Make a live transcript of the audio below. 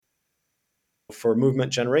For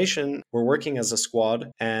movement generation, we're working as a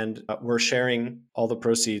squad and we're sharing all the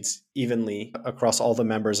proceeds evenly across all the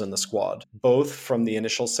members in the squad, both from the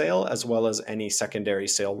initial sale as well as any secondary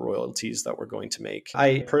sale royalties that we're going to make.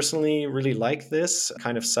 I personally really like this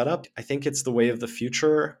kind of setup. I think it's the way of the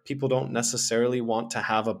future. People don't necessarily want to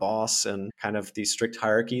have a boss and kind of these strict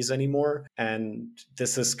hierarchies anymore. And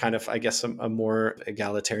this is kind of, I guess, a more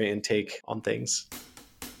egalitarian take on things.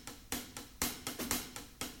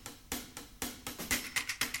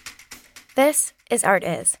 This is Art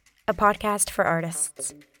Is, a podcast for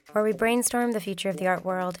artists, where we brainstorm the future of the art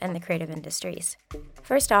world and the creative industries.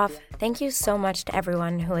 First off, thank you so much to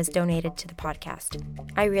everyone who has donated to the podcast.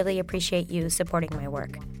 I really appreciate you supporting my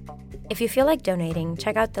work. If you feel like donating,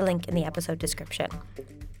 check out the link in the episode description.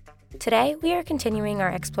 Today, we are continuing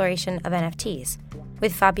our exploration of NFTs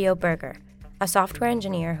with Fabio Berger, a software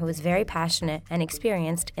engineer who is very passionate and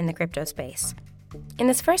experienced in the crypto space. In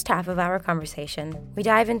this first half of our conversation, we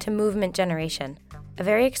dive into movement generation, a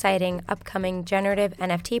very exciting upcoming generative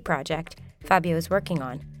NFT project Fabio is working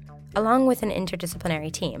on, along with an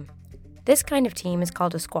interdisciplinary team. This kind of team is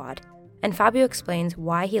called a squad, and Fabio explains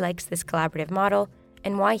why he likes this collaborative model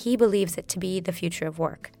and why he believes it to be the future of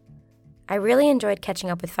work. I really enjoyed catching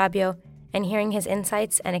up with Fabio and hearing his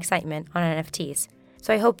insights and excitement on NFTs,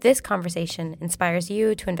 so I hope this conversation inspires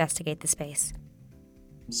you to investigate the space.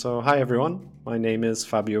 So, hi everyone. My name is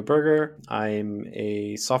Fabio Berger. I'm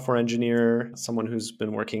a software engineer, someone who's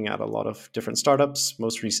been working at a lot of different startups,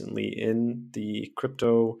 most recently in the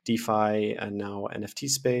crypto, DeFi, and now NFT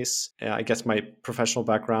space. I guess my professional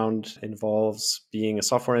background involves being a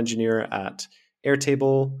software engineer at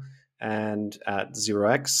Airtable and at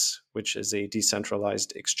 0x, which is a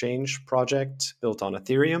decentralized exchange project built on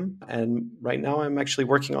Ethereum. And right now I'm actually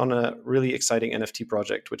working on a really exciting NFT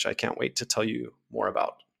project, which I can't wait to tell you more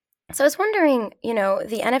about. So I was wondering,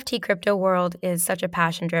 the NFT crypto world is such a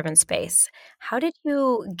passion-driven space. How did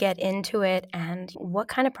you get into it, and what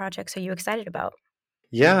kind of projects are you excited about?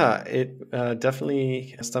 Yeah, it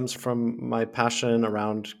definitely stems from my passion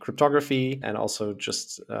around cryptography and also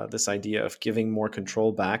just this idea of giving more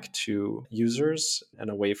control back to users and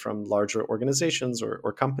away from larger organizations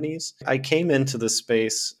or companies. I came into this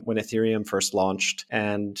space when Ethereum first launched,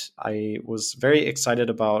 and I was very excited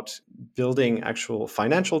about building actual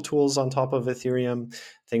financial tools on top of Ethereum,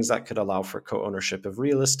 things that could allow for co-ownership of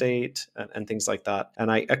real estate and things like that.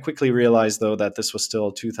 And I quickly realized, though, that this was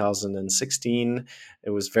still 2016. It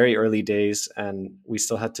was very early days, and we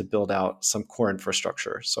still had to build out some core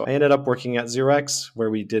infrastructure. So I ended up working at 0x, where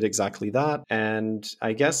we did exactly that. And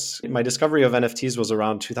I guess my discovery of NFTs was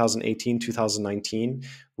around 2018, 2019.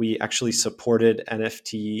 We actually supported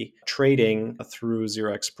NFT trading through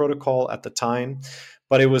 0x protocol at the time.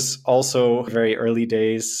 But it was also very early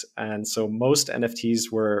days. And so most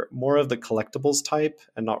NFTs were more of the collectibles type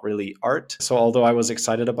and not really art. So although I was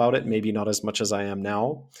excited about it, maybe not as much as I am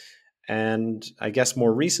now. And I guess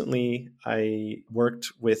more recently, I worked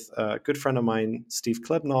with a good friend of mine, Steve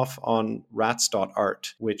Klebnoff, on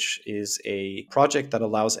rats.art, which is a project that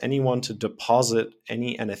allows anyone to deposit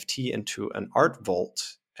any NFT into an art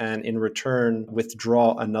vault and in return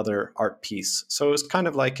withdraw another art piece. So it's kind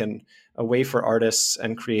of like a way for artists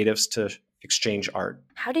and creatives to exchange art.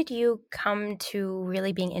 How did you come to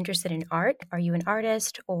really being interested in art? Are you an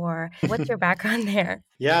artist, or what's your background there?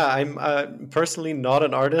 Yeah, I'm personally not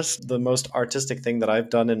an artist. The most artistic thing that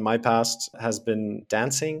I've done in my past has been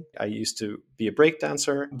dancing. I used to be a break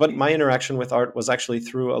dancer, but my interaction with art was actually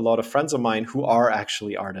through a lot of friends of mine who are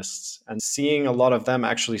actually artists, and seeing a lot of them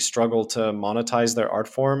actually struggle to monetize their art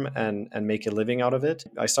form and make a living out of it.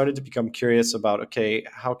 I started to become curious about, okay,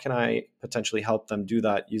 how can I potentially help them do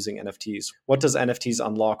that using NFTs? What does NFTs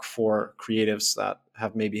unlock for creatives that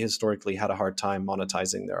have maybe historically had a hard time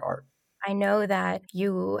monetizing their art? I know that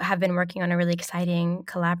you have been working on a really exciting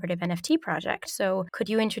collaborative NFT project. So could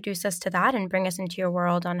you introduce us to that and bring us into your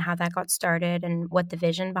world on how that got started and what the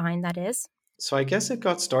vision behind that is? So I guess it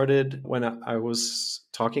got started when I was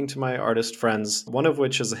talking to my artist friends, one of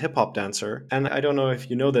which is a hip hop dancer. And I don't know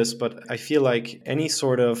if you know this, but I feel like any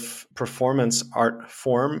sort of performance art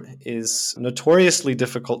form is notoriously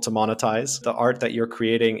difficult to monetize. The art that you're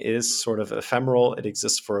creating is sort of ephemeral. It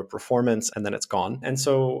exists for a performance and then it's gone. And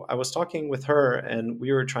so I was talking with her and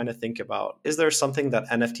we were trying to think about, is there something that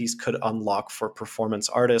NFTs could unlock for performance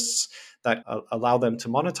artists that allow them to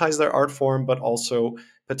monetize their art form, but also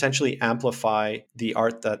potentially amplify the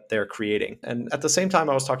art that they're creating. And at the same time,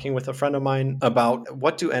 I was talking with a friend of mine about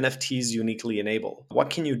what do NFTs uniquely enable?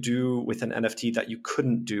 What can you do with an NFT that you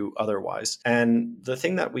couldn't do otherwise? And the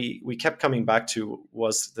thing that we kept coming back to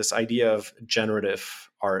was this idea of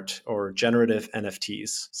generative art or generative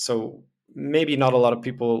NFTs. So maybe not a lot of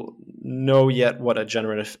people know yet what a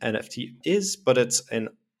generative NFT is, but it's an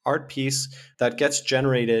art piece that gets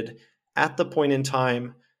generated at the point in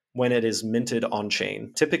time when it is minted on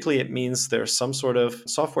chain. Typically, it means there's some sort of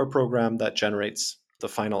software program that generates the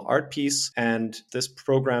final art piece, and this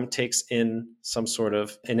program takes in some sort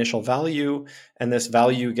of initial value, and this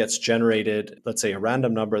value gets generated, let's say a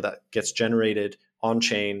random number that gets generated on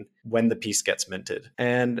chain when the piece gets minted.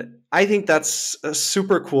 And I think that's a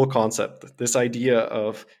super cool concept, this idea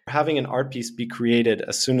of having an art piece be created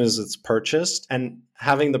as soon as it's purchased and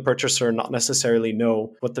having the purchaser not necessarily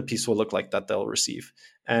know what the piece will look like that they'll receive.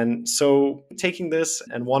 And so taking this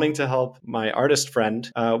and wanting to help my artist friend,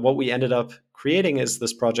 what we ended up creating is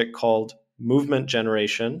this project called Movement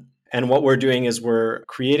Generation. And what we're doing is we're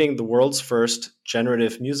creating the world's first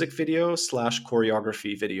generative music video /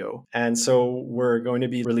 choreography video. And so we're going to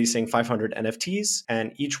be releasing 500 NFTs,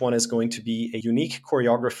 and each one is going to be a unique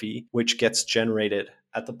choreography which gets generated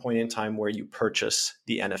at the point in time where you purchase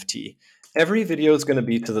the NFT. Every video is going to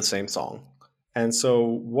be to the same song. And so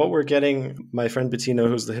what we're getting my friend Bettina,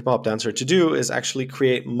 who's the hip hop dancer, to do is actually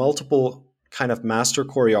create multiple kind of master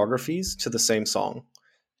choreographies to the same song.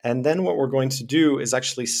 And then what we're going to do is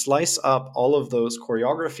actually slice up all of those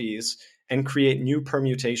choreographies and create new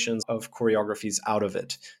permutations of choreographies out of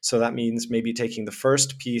it. So that means maybe taking the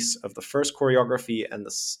first piece of the first choreography and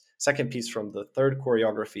the second piece from the third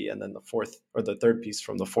choreography, and then the fourth or the third piece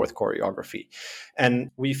from the fourth choreography. And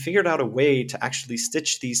we figured out a way to actually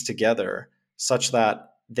stitch these together such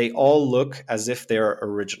that they all look as if they're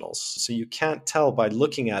originals. So you can't tell by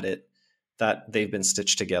looking at it that they've been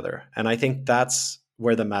stitched together. And I think that's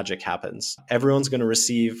where the magic happens. Everyone's going to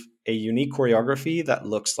receive a unique choreography that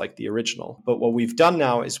looks like the original. But what we've done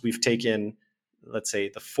now is we've taken, let's say,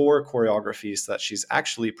 the 4 choreographies that she's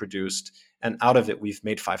actually produced, and out of it, we've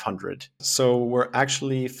made 500. So we're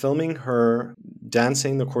actually filming her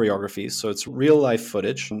dancing the choreographies. So it's real life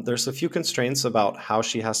footage. There's a few constraints about how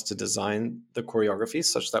she has to design the choreographies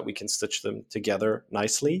such that we can stitch them together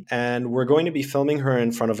nicely. And we're going to be filming her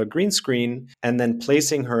in front of a green screen and then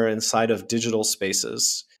placing her inside of digital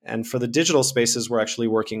spaces. And for the digital spaces, we're actually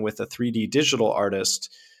working with a 3D digital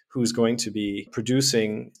artist who's going to be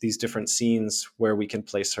producing these different scenes where we can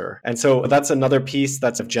place her. And so that's another piece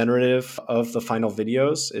that's generative of the final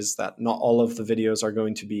videos, is that not all of the videos are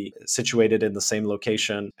going to be situated in the same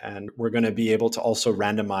location. And we're going to be able to also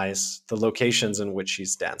randomize the locations in which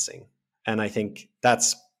she's dancing. And I think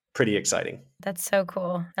that's pretty exciting. That's so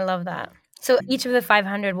cool. I love that. So each of the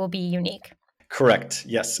 500 will be unique. Correct.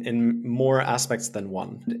 Yes, in more aspects than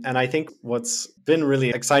one. And I think what's been really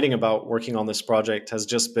exciting about working on this project has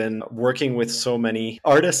just been working with so many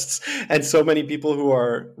artists and so many people who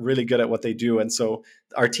are really good at what they do. And so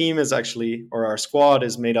our team is actually, or our squad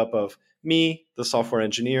is made up of me, the software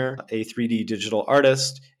engineer, a 3D digital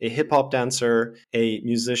artist, a hip hop dancer, a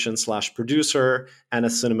musician / producer, and a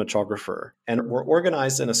cinematographer. And we're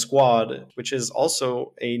organized in a squad, which is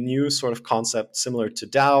also a new sort of concept similar to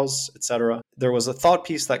DAOs, etc. There was a thought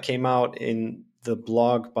piece that came out in the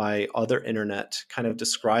blog by Other Internet kind of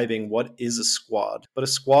describing what is a squad. But a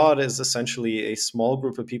squad is essentially a small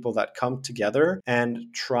group of people that come together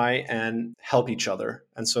and try and help each other.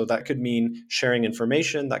 And so that could mean sharing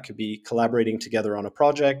information, that could be collaborating together on a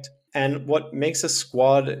project. And what makes a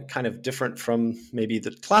squad kind of different from maybe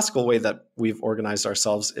the classical way that we've organized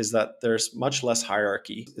ourselves is that there's much less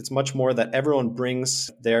hierarchy. It's much more that everyone brings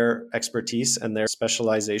their expertise and their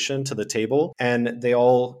specialization to the table, and they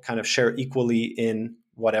all kind of share equally in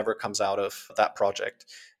whatever comes out of that project.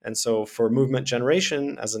 And so for Movement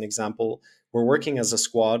Generation, as an example, we're working as a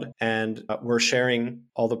squad, and we're sharing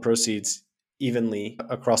all the proceeds evenly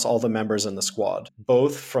across all the members in the squad,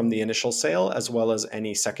 both from the initial sale as well as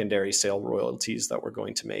any secondary sale royalties that we're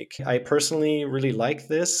going to make. I personally really like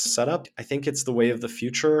this setup. I think it's the way of the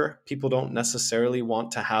future. People don't necessarily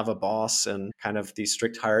want to have a boss and kind of these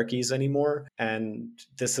strict hierarchies anymore. And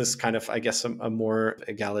this is kind of, I guess, a more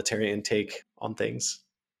egalitarian take on things.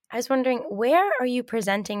 I was wondering, where are you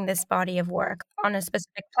presenting this body of work? On a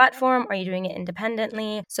specific platform? Are you doing it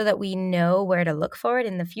independently so that we know where to look for it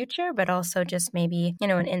in the future, but also just maybe,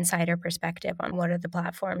 an insider perspective on what are the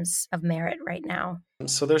platforms of merit right now?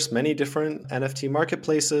 So there's many different NFT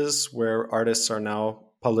marketplaces where artists are now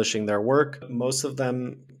publishing their work. Most of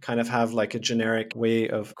them kind of have like a generic way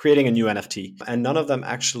of creating a new NFT, and none of them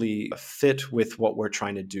actually fit with what we're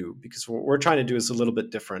trying to do, because what we're trying to do is a little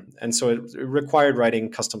bit different. And so it required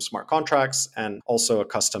writing custom smart contracts and also a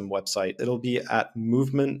custom website. It'll be at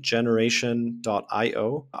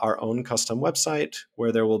movementgeneration.io, our own custom website,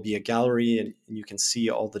 where there will be a gallery and you can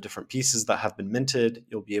see all the different pieces that have been minted.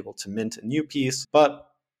 You'll be able to mint a new piece, but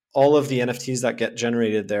all of the NFTs that get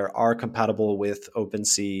generated there are compatible with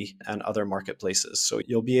OpenSea and other marketplaces. So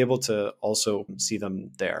you'll be able to also see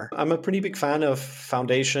them there. I'm a pretty big fan of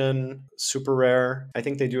Foundation, Super Rare. I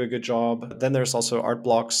think they do a good job. Then there's also Art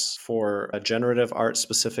Blocks for generative art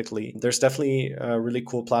specifically. There's definitely really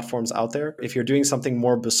cool platforms out there. If you're doing something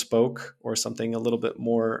more bespoke or something a little bit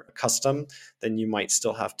more custom, then you might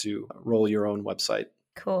still have to roll your own website.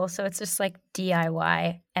 Cool. So it's just like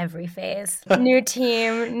DIY every phase. New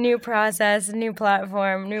team, new process, new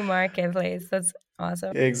platform, new marketplace. That's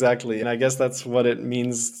awesome. Exactly. And I guess that's what it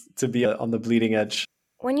means to be on the bleeding edge.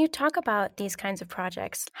 When you talk about these kinds of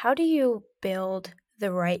projects, how do you build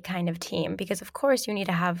the right kind of team? Because of course you need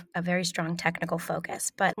to have a very strong technical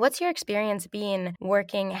focus, but what's your experience been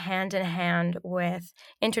working hand in hand with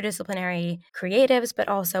interdisciplinary creatives, but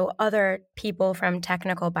also other people from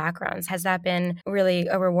technical backgrounds? Has that been really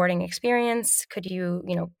a rewarding experience? Could you,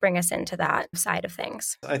 bring us into that side of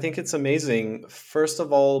things? I think it's amazing. First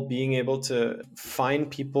of all, being able to find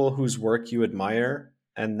people whose work you admire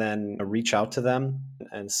and then reach out to them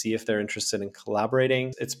and see if they're interested in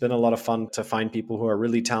collaborating. It's been a lot of fun to find people who are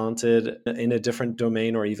really talented in a different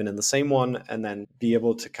domain or even in the same one, and then be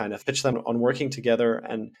able to kind of pitch them on working together.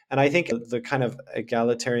 And I think the kind of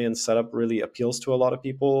egalitarian setup really appeals to a lot of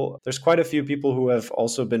people. There's quite a few people who have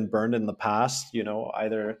also been burned in the past,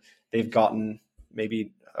 either they've gotten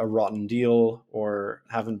maybe a rotten deal or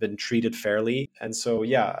haven't been treated fairly. And so,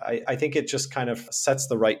 I think it just kind of sets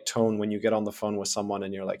the right tone when you get on the phone with someone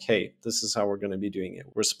and you're like, hey, this is how we're going to be doing it.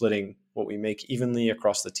 We're splitting what we make evenly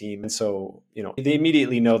across the team. And so, they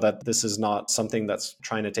immediately know that this is not something that's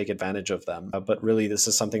trying to take advantage of them, but really this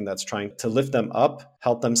is something that's trying to lift them up,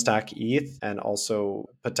 help them stack ETH, and also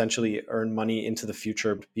potentially earn money into the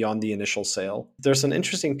future beyond the initial sale. There's an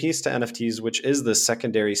interesting piece to NFTs, which is the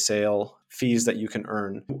secondary sale fees that you can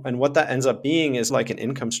earn. And what that ends up being is like an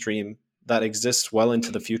income stream that exists well into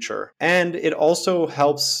the future. And it also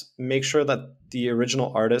helps make sure that the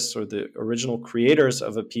original artists or the original creators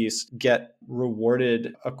of a piece get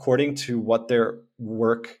rewarded according to what their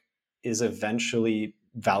work is eventually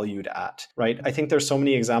valued at, right? I think there's so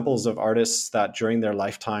many examples of artists that during their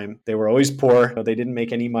lifetime, they were always poor. They didn't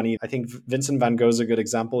make any money. I think Vincent van Gogh is a good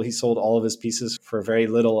example. He sold all of his pieces for very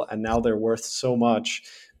little, and now they're worth so much.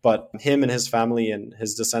 But him and his family and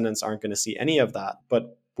his descendants aren't going to see any of that.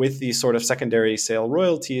 But with these sort of secondary sale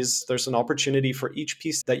royalties, there's an opportunity for each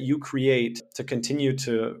piece that you create to continue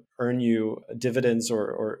to earn you dividends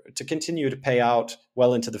or to continue to pay out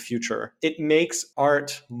well into the future. It makes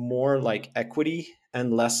art more like equity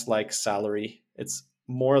and less like salary. It's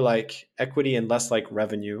more like equity and less like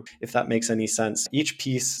revenue, if that makes any sense. Each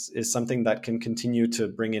piece is something that can continue to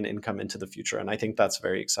bring in income into the future. And I think that's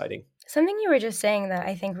very exciting. Something you were just saying that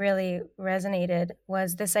I think really resonated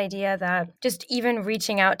was this idea that just even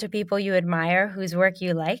reaching out to people you admire whose work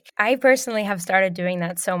you like. I personally have started doing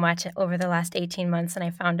that so much over the last 18 months, and I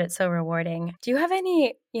found it so rewarding. Do you have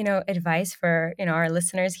any, advice for, our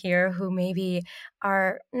listeners here who maybe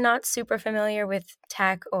are not super familiar with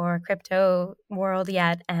tech or crypto world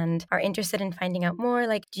yet and are interested in finding out more?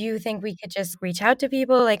 Like, do you think we could just reach out to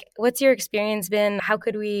people? Like, what's your experience been? How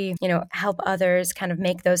could we, help others kind of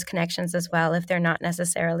make those connections as well if they're not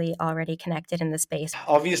necessarily already connected in the space?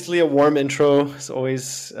 Obviously, a warm intro is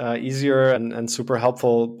always easier and super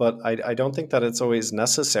helpful, but I don't think that it's always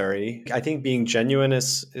necessary. I think being genuine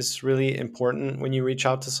is really important when you reach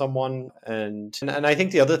out to someone. And I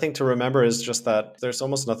think the other thing to remember is just that there's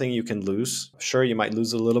almost nothing you can lose. Sure, you might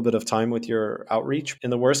lose a little bit of time with your outreach.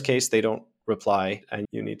 In the worst case, they don't reply and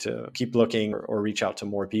you need to keep looking or reach out to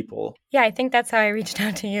more people. Yeah, I think that's how I reached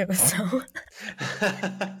out to you. So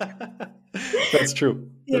That's true.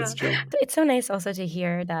 That's true. It's so nice also to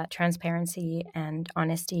hear that transparency and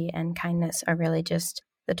honesty and kindness are really just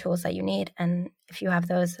the tools that you need. And if you have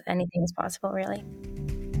those, anything is possible, really.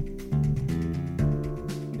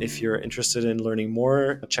 If you're interested in learning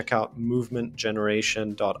more, check out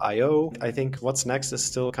movementgeneration.io. I think what's next is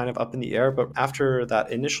still kind of up in the air, but after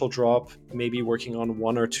that initial drop, maybe working on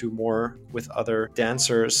one or two more with other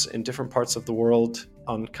dancers in different parts of the world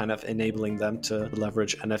on kind of enabling them to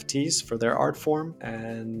leverage NFTs for their art form.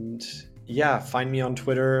 And find me on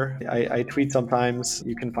Twitter. I tweet sometimes.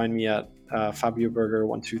 You can find me at Fabio Berger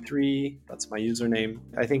 123. That's my username.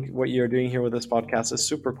 I think what you're doing here with this podcast is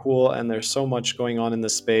super cool, and there's so much going on in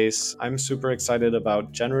this space. I'm super excited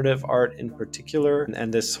about generative art in particular,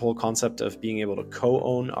 and this whole concept of being able to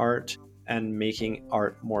co-own art and making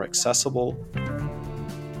art more accessible.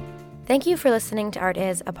 Thank you for listening to Art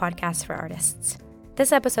Is, a podcast for artists.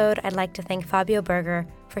 This episode, I'd like to thank Fabio Berger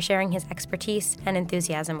for sharing his expertise and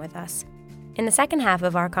enthusiasm with us. In the second half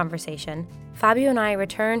of our conversation, Fabio and I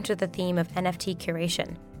return to the theme of NFT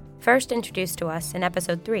curation, first introduced to us in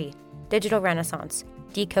Episode 3, Digital Renaissance,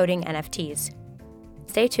 Decoding NFTs.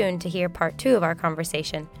 Stay tuned to hear Part 2 of our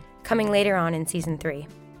conversation, coming later on in Season 3.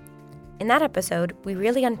 In that episode, we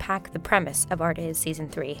really unpack the premise of Art Is Season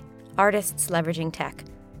 3, Artists Leveraging Tech,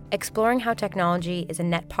 exploring how technology is a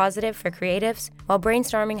net positive for creatives while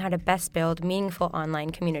brainstorming how to best build meaningful online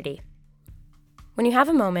community. When you have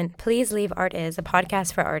a moment, please leave Art Is, a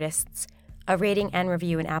podcast for artists, a rating and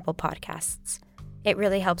review in Apple Podcasts. It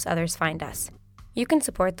really helps others find us. You can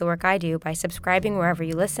support the work I do by subscribing wherever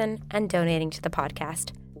you listen and donating to the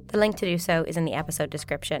podcast. The link to do so is in the episode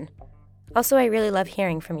description. Also, I really love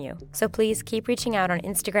hearing from you, so please keep reaching out on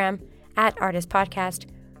Instagram @artistpodcast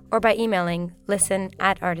or by emailing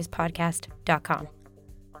listen@artistpodcast.com.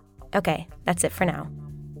 Okay, that's it for now.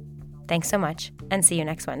 Thanks so much, and see you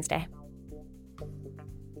next Wednesday.